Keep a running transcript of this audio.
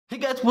Hey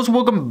guys,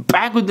 welcome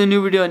back with the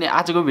new video अनि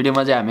आजको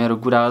भिडियोमा चाहिँ हामीहरु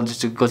कुरा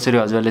गर्दैछौं कसरी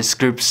हजुरले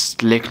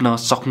स्क्रिप्ट्स लेख्न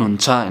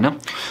सक्नुहुन्छ हैन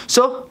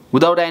so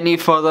without any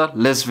further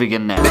let's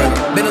begin now.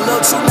 Been a little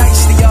too nice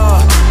for y'all.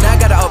 Now I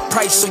got to up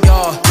price for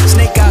y'all.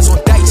 Snake eyes on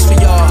dice for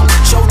y'all.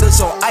 Shoulders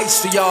on ice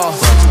for y'all.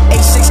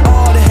 A6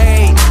 all the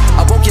hate.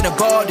 I woke in a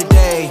bar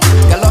today.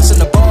 Got lost in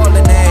the ball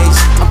and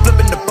A's. I'm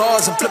flipping the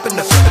bars, I'm flipping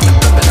the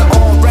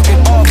on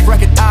record, off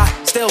record. I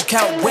still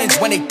count wins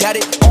when they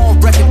got it.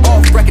 On record,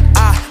 off record.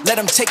 I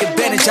let them take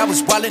advantage. I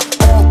was wildin'.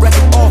 On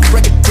record, off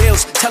record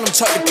deals. Tell them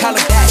talk to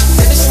Colin that.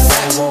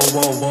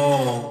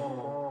 Whoa.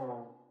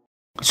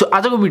 So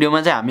आजको भिडियोमा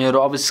चाहिँ हामीहरु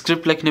अब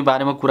script लेख्ने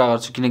बारेमा कुरा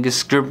गर्छौं किनकि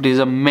script is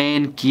a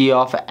main Ki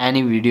of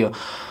any video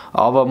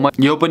अब म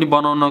यो पनि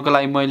बनाउनको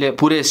लागि मैले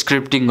पुरै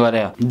स्क्रिप्टिङ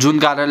गरे जुन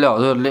कारणले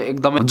हजुरले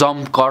एकदमै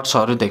जम्प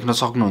कट्सहरु देख्न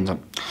सक्नुहुन्छ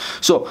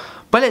सो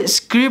पहिले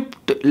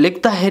स्क्रिप्ट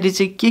लेख्दाखेरि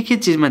चाहिँ के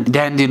चीजमा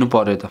ध्यान दिनु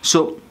पर्यो त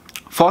सो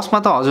फर्स्टमा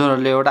त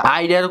हजुरहरुले एउटा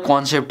आइडिया र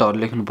कन्सेप्टहरु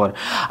लेख्नु पर्यो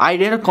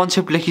आइडिया र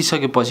कन्सेप्ट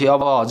लेखिसकेपछि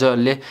अब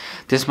हजुरले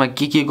त्यसमा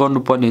के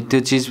गर्नुपर्ने त्यो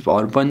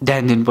चीजहरु पनि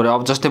ध्यान दिनु पर्यो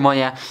अब जस्तै म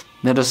यहाँ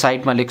मेरो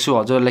साइटमा लेख्छु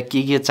हजुरलाई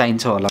के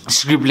चाहिन्छ होला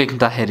स्क्रिप्ट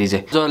लेख्दाखेरि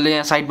चाहिँ हजुरले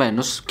यहाँ साइटमा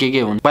हेर्नुस् के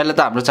हुन्छ पहिला त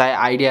हाम्रो चाहियो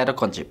आइडिया र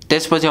कन्सेप्ट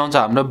त्यसपछि आउँछ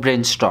हाम्रो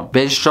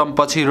ब्रेनस्टर्म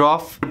पछि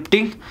रफ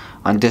स्क्रिप्टिङ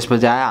अनि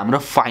त्यसपछि आयो हाम्रो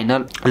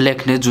फाइनल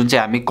लेख्ने जुन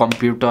चाहिँ हामी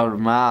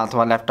कम्प्युटरमा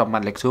अथवा ल्यापटपमा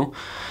लेख्छौं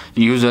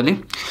युजुअली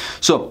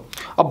सो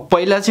अब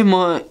पहिला चाहिँ म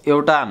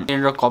एउटा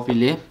पेन र कपी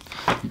लिए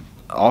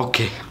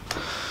ओके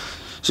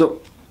सो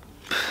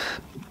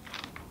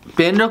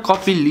पेन र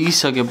कपी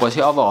लिइसकेपछि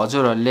अब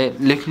हजुरहरुले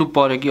लेख्नु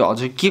पर्यो कि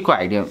हजुर के को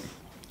आइडिया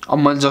अब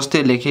मैले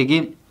जस्तै लेखे कि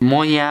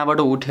म यहाँबाट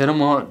उठेर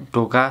म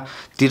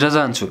ढोकातिर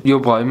जान्छु यो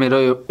भयो मेरो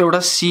एउटा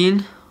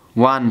सीन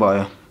 1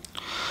 भयो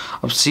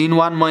अब सीन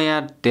 1 म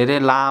यहाँ धेरै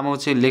लामो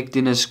चाहिँ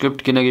लेख्दिन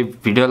स्क्रिप्ट किनकि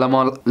भिडियोलाई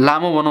म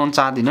लामो बनाउन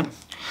चाहदिन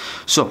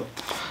सो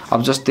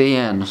अब जस्तै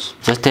यहाँ हेर्नुस्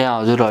जस्तै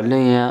हजुरहरुले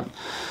यहाँ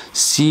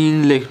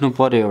सीन लेख्नु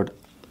पर्यो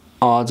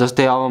एउटा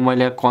जस्तै अब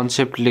मैले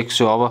कन्सेप्ट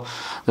लेख्छु अब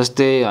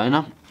जस्तै हैन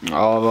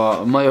अब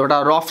म एउटा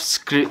रफ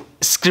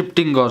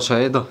स्क्रिप्टिङ गर्छु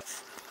है त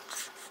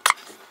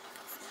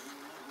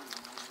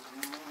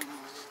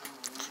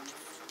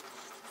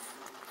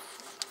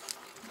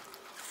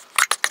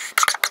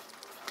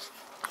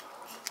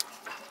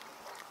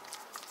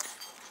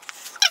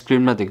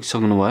स्क्रिनमा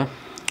देखिसक्नु भयो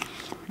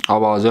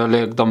अब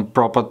हजुरले एकदम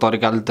प्रपर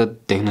तरिकाले त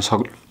देख्न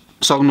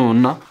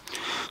सक्नुहुन्न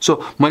सो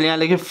मैले यहाँ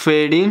लेखे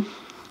फेडिङ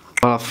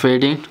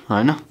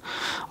हैन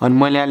अनि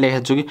मैले यहाँ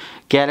लेखेको छु कि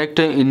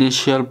क्यारेक्टर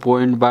इनिशियल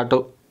पोइन्टबाट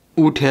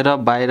उठेर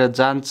बाहिर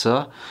जान्छ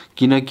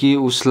किनकि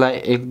उसलाई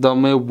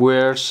एकदमै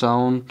वेयर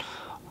साउन्ड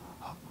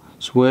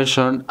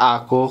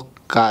आको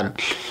कारण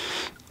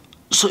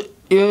सो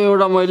यो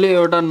एउटा मैले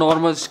एउटा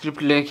नर्मल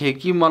स्क्रिप्ट लेखे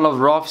कि मतलब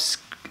रफ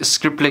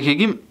स्क्रिप्ट लेखे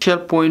कि इनिशियल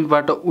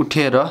पोइन्टबाट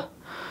उठेर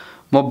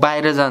म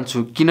बाहिर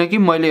जान्छु किनकि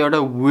मैले एउटा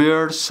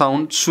वियर्ड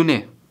साउन्ड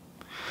सुने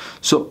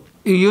सो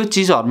यो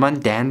चीजहरुमा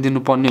ध्यान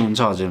दिनुपर्ने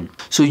हुन्छ हजुर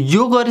सो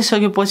यो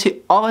गरिसकेपछि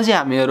अब चाहिँ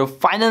हामीहरु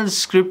फाइनल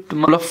स्क्रिप्ट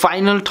मतलब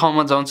फाइनल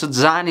ठाउँमा जान्छ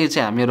जाने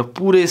चाहिँ हामीहरु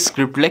पुरै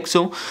स्क्रिप्ट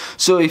लेख्छौं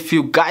so if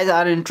you guys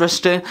are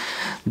interested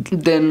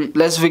then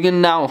let's begin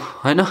now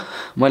हैन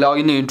मैले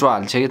अघि नै इन्ट्रो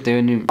हाल्छे के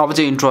त्यो नि अब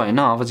चाहिँ इन्ट्रो हैन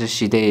अब चाहिँ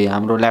सिधै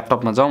हाम्रो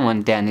ल्यापटपमा जाउँ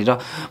अनि त्यहाँनिर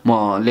म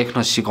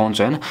लेख्न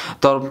सिकाउँछु हैन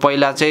तर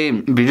पहिला चाहिँ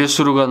भिडियो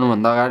सुरु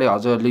गर्नुभन्दा अगाडि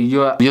हजुरले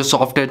यो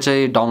सफ्टवेयर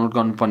चाहिँ डाउनलोड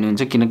गर्नुपर्ने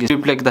हुन्छ किनकि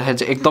स्क्रिप्ट लेख्दाखेरि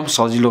चाहिँ एकदम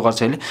सजिलो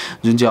गर्छ हैन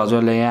जुन चाहिँ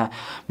हजुरले यहाँ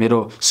मेरो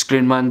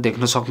स्क्रिनमा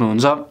देख्न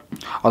सक्नुहुन्छ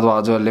अथवा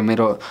हजुरले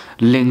मेरो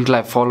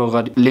लिंकलाई फलो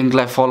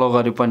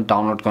गरी पनि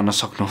डाउनलोड गर्न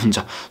सक्नुहुन्छ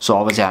सो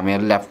अब चाहिँ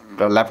हामीहरु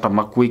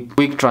ल्यापटपमा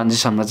क्विक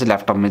ट्रान्जिसनमा चाहिँ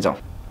ल्यापटपमै जाउँ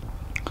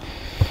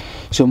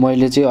सो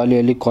मैले चाहिँ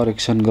अलिअलि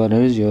करेक्सन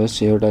गरेर यो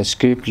एउटा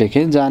स्क्रिप्ट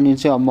लेखे जाने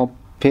चाहिँ अब म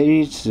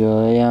फेरि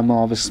यहाँ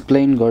म अब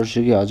एक्सप्लेन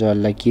गर्छु कि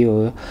हजुरहरुलाई के हो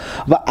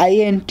अब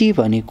आईएनटी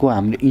भनेको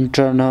हाम्रो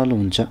इन्टर्नल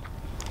हुन्छ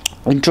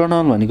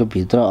इन्टर्नल भनेको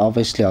भित्र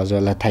अभियसली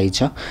हजुरलाई थाहै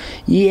छ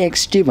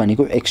EXT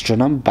भनेको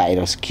एक्सटर्नल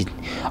बाहिर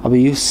खिच्ने अब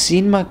यो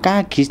सीनमा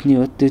कहाँ खिच्ने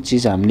हो त्यो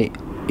चीज हामीले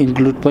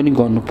इन्क्लुड पनि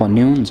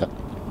गर्नुपर्ने हुन्छ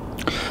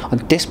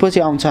अनि त्यसपछि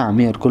आउँछ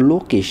हामीहरुको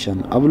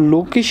लोकेसन अब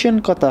लोकेसन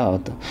कता हो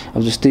त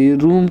अब जस्तै यो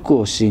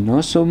रुमको सीन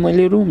हो सो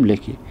मैले रुम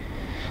लेखे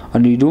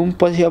अनि रुम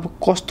पछि अब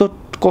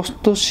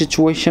कस्तो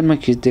सिचुएसनमा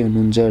खिच्दै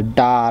हुनुहुन्छ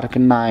डार्क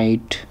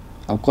नाइट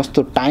अब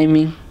कस्तो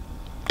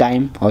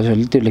टाइम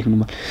हजुरले त्यो लेख्नु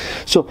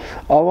पर्यो सो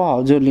अब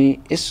हजुरले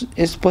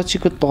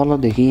यसपछिको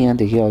तलदेखि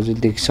यहाँदेखि हजुरले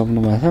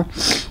देखिसक्नु भएको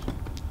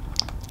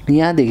छ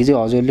यहाँदेखि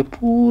चाहिँ हजुरले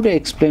पुरै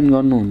एक्सप्लेन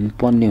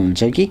गर्नुपर्ने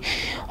हुन्छ कि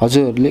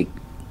हजुरले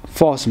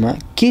फर्स्टमा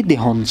के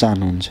देखाउन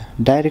चाहनुहुन्छ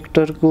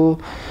डाइरेक्टरको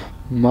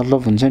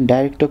मतलब हुन्छ नि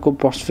डाइरेक्टरको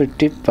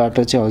पर्सपेक्टिभबाट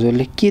चाहिँ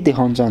हजुरले के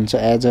देखाउन चाहन्छ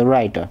एज अ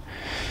राइटर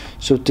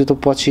सो त्यो त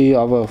पछि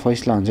अब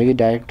फैसला हुन्छ कि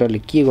डाइरेक्टरले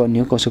के गर्ने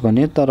हो कसो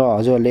गर्ने तर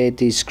हजुरले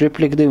यति स्क्रिप्ट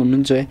लेख्दै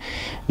हुनुहुन्छ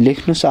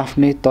लेख्नुस्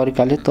आफ्नै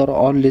तरिकाले तर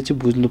अरूले चाहिँ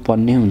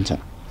बुझ्नुपर्ने हुन्छ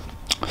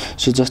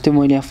सो जस्तै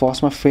मैले यहाँ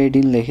फर्स्टमा फेड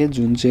इन लेखे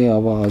जुन चाहिँ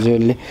अब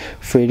हजुरले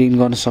फेड इन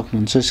गर्न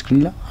सक्नुहुन्छ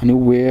स्क्रिनलाई अनि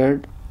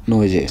वेयर्ड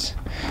नोइजेस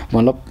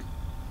मतलब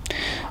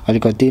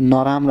अलिकति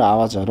नराम्रो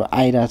आवाजहरु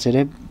आइराछ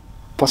रे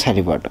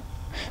पछाडीबाट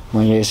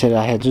मैले यसरी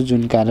राखेको छु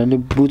जुन कारणले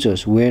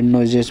बुझोस् वेयर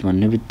नोइजेस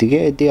भन्ने बित्तिकै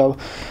यति अब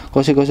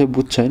कसै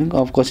बुझ्छ हैन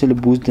अब कसैले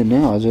बुझ्दैन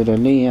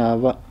हजुरहरूले यहाँ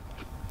अब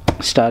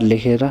स्टार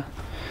लेखेर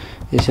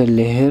यसरी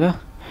लेखेर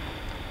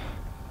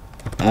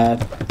एट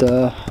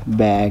द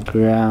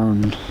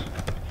ब्याकग्राउन्ड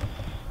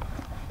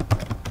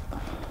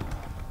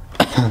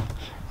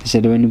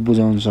यसरी पनि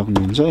बुझाउन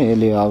सक्नुहुन्छ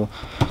यसले अब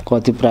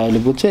कति प्रायले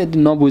बुझ्छ यदि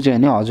नबुझ्यो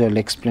भने हजुरहरूले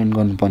एक्सप्लेन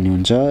गर्नुपर्ने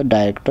हुन्छ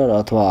डाइरेक्टर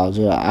अथवा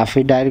हजुर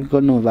आफै डाइरेक्ट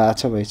गर्नु भएको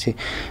छ भए चाहिँ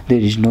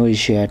there is no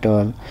issue at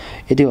all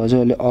यदि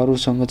हजुरहरूले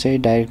अरूसँग चाहिँ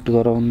डाइरेक्ट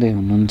गराउँदै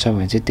हुनुहुन्छ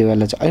भने चाहिँ त्यो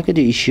बेला चाहिँ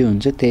अलिकति इस्यु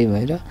हुन्छ त्यही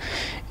भएर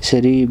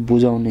यसरी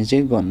बुझाउने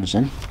चाहिँ गर्नुहोस्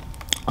हैन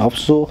अब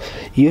सो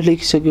यो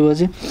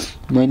लेखिसकेपछि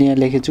मैले यहाँ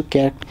लेखेको छु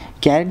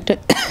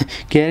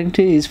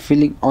character is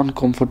feeling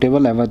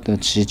uncomfortable about the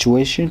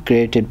situation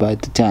created by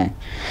the time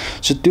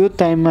so त्यो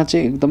टाइममा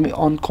चाहिँ एकदमै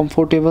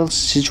अनकम्फर्टेबल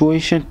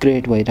सिचुएसन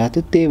क्रिएट भइरहेको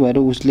थियो त्यही भएर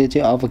उसले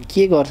चाहिँ अब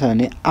के गर्छ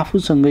भने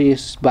आफूसँग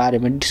यस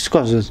बारेमा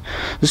डिस्कस गर्छ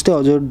जस्तै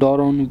हजुर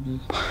डराउनु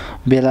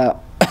बेला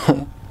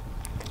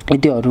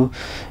यदि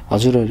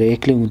हजुरहरू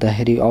एक्लै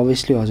हुँदाखेरि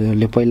अभियसली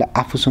हजुरहरूले पहिला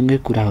आफूसँगै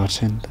कुरा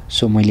गर्छ नि त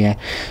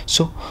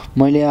सो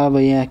मैले अब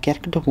यहाँ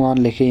क्यारेक्टर 1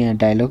 लेखेँ यहाँ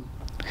डायलग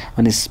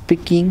अनि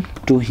speaking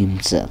to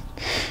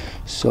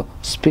himself so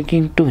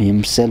speaking to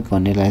himself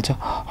भन्नेलाई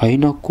चाहिँ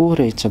हैन को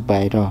रहेछ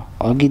बाहिर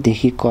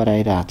अघिदेखि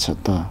कराइरहेछ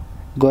त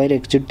गएर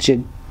एकचोटि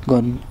चेक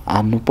गर्नु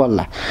हान्नु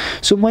पर्ला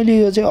सो मैले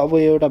यो चाहिँ अब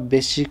एउटा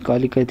बेसिक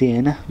अलिकति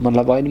हैन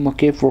मतलब अहिले म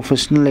के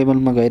प्रोफेसनल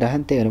लेभलमा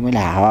गइराखेँ त्यही भएर मैले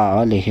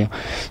हावा लेखेँ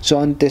सो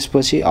अनि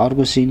त्यसपछि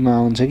अर्को सिनमा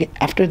आउँछ कि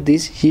after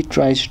this he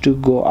tries to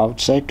go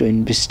outside to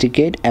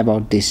investigate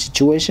about this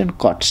situation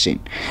cut scene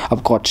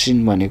अब कट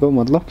सिन भनेको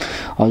मतलब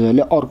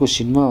हजुरले अर्को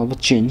सिनमा अब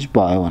चेन्ज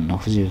भयो भन्न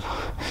खोजेको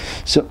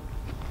सो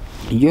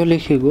यो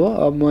लेखेको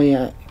अब म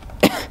यहाँ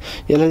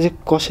यसलाई चाहिँ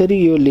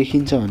कसरी यो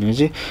लेखिन्छ भने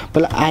चाहिँ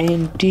पहिला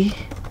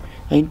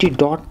आइएनटी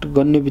डट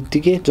गर्ने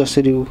बित्तिकै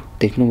जसरी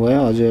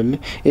देख्नुभयो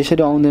हजुरहरूले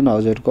यसरी आउँदैन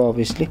हजुरको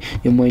अभियसली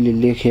यो मैले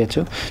लेखेको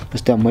छु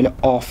जस्तै मैले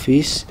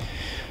अफिस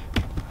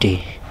डे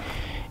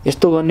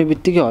यस्तो गर्ने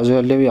बित्तिकै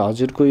हजुरहरूले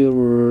हजुरको यो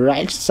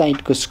राइट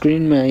साइडको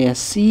स्क्रिनमा यहाँ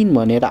सिन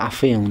भनेर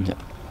आफै आउँछ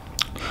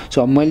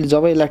सो अब मैले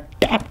जब यसलाई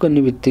ट्याप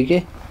गर्ने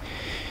बित्तिकै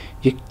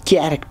यो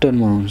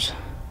क्यारेक्टरमा आउँछ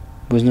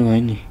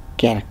बुझ्नुभयो नि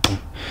क्यारेक्टर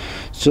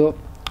सो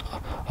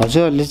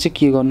हजुरहरूले चाहिँ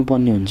के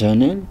गर्नुपर्ने हुन्छ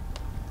भने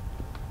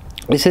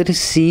यसरी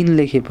सिन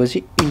लेखेपछि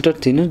इन्टर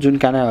दिनु जुन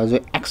कारण हजुर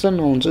एक्सन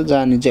आउँछ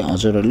जाने चाहिँ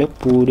हजुरहरूले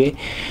पुरै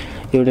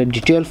एउटा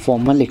डिटेल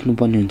फर्ममा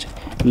लेख्नुपर्ने हुन्छ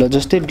ल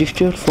जस्तै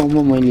डिटेल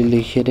फर्ममा मैले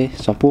लेखेर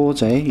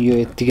सपोज है यो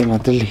यतिकै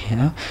मात्र लेखेँ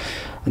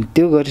अनि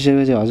त्यो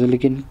गरिसकेपछि हजुरले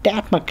किन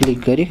ट्यापमा क्लिक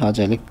गरी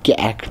हजुरले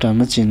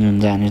क्यारेक्टरमा चेन्ज हुन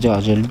जाने चाहिँ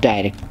हजुरले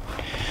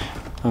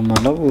डाइरेक्ट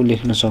मतलब ऊ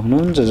लेख्न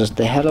सक्नुहुन्छ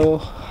जस्तै हेलो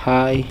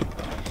हाई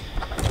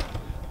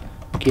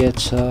के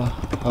छ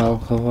हाल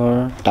खबर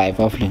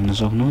टाइप अफ लेख्न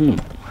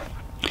सक्नुहुन्छ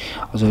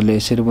हजुरले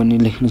यसरी पनि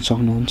लेख्न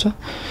सक्नुहुन्छ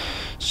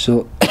सो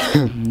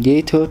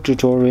यही थियो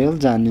ट्युटोरियल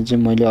जान्ने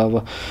चाहिँ मैले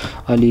अब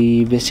अलि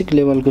बेसिक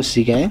लेभलको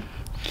सिकाएँ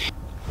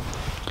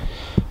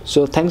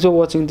so thanks for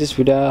watching this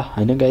video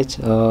हैन गाइज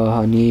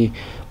अनि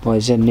म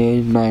यसरी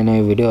नयाँ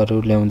नयाँ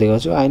भिडियोहरू ल्याउँदै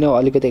गर्छु हैन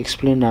अलिकति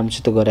एक्सप्लेन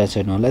राम्रोसित गराएको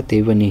छैन होला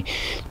त्यही पनि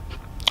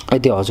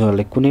यदि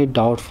हजुरहरूलाई कुनै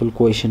डाउटफुल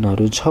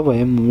क्वेसनहरू छ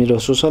भए मेरो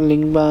सोशल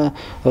लिङ्कमा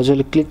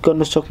हजुरले क्लिक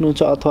गर्न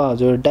सक्नुहुन्छ अथवा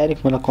हजुर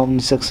डाइरेक्ट मलाई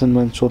कमेन्ट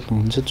सेक्सनमा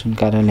सोध्नुहुन्छ जुन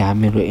कारणले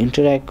हामीहरू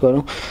इन्टरेक्ट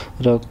गरौँ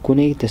र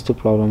कुनै त्यस्तो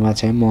प्रब्लममा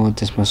चाहिँ म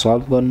त्यसमा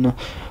सल्भ गर्न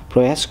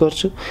प्रयास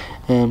गर्छु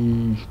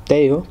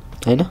त्यही हो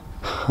हैन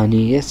अनि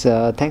यस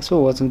thanks for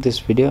watching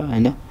this video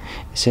हैन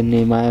यसरी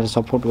नै माया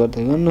सपोर्ट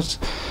गर्दै गर्नुहोस्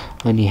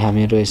अनि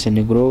हामीहरू यसरी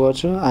नै ग्रो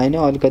गर्छु हैन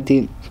अलिकति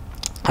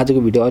आजको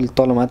भिडियो अलि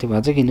तलमाथि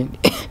भएको छ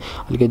किनकि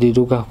अलिकति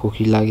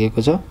रुखाखोकी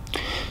लागेको छ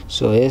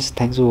so yes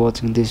thanks for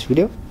watching this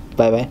video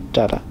by by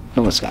Tata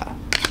नमस्कार